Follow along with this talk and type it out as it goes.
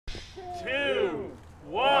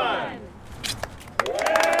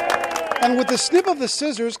And with the snip of the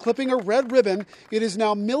scissors clipping a red ribbon, it is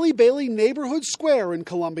now Millie Bailey Neighborhood Square in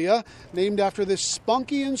Columbia, named after this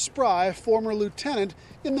spunky and spry former lieutenant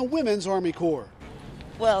in the Women's Army Corps.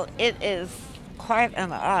 Well, it is quite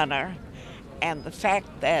an honor, and the fact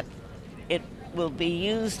that it will be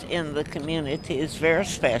used in the community is very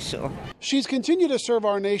special. She's continued to serve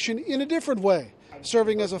our nation in a different way,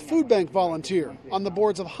 serving as a food bank volunteer on the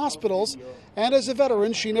boards of hospitals, and as a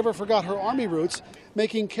veteran, she never forgot her Army roots,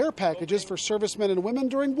 making care packages for servicemen and women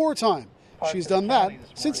during wartime. She's done that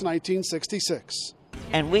since 1966.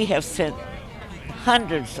 And we have sent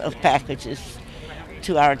hundreds of packages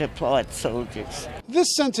to our deployed soldiers.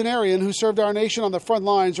 This centenarian, who served our nation on the front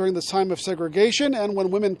lines during this time of segregation and when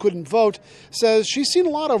women couldn't vote, says she's seen a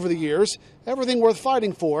lot over the years, everything worth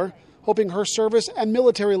fighting for, hoping her service and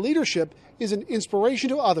military leadership is an inspiration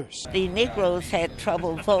to others. The Negroes had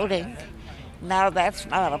trouble voting. Now that's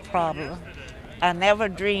not a problem. I never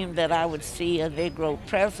dreamed that I would see a Negro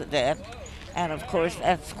president, and of course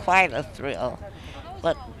that's quite a thrill.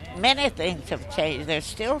 But many things have changed. There's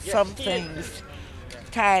still some things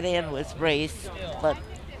tied in with race, but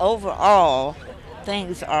overall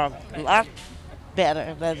things are a lot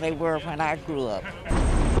better than they were when I grew up.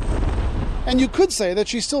 And you could say that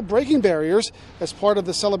she's still breaking barriers as part of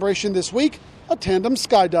the celebration this week, a tandem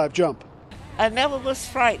skydive jump. I never was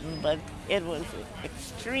frightened, but it was an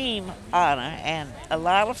extreme honor and a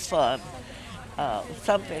lot of fun.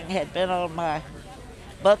 Something had been on my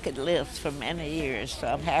bucket list for many years, so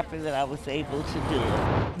I'm happy that I was able to do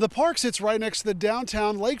it. The park sits right next to the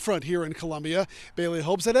downtown lakefront here in Columbia. Bailey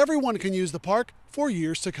hopes that everyone can use the park for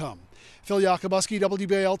years to come. Phil Yakubuski,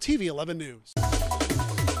 WBAL-TV 11 News.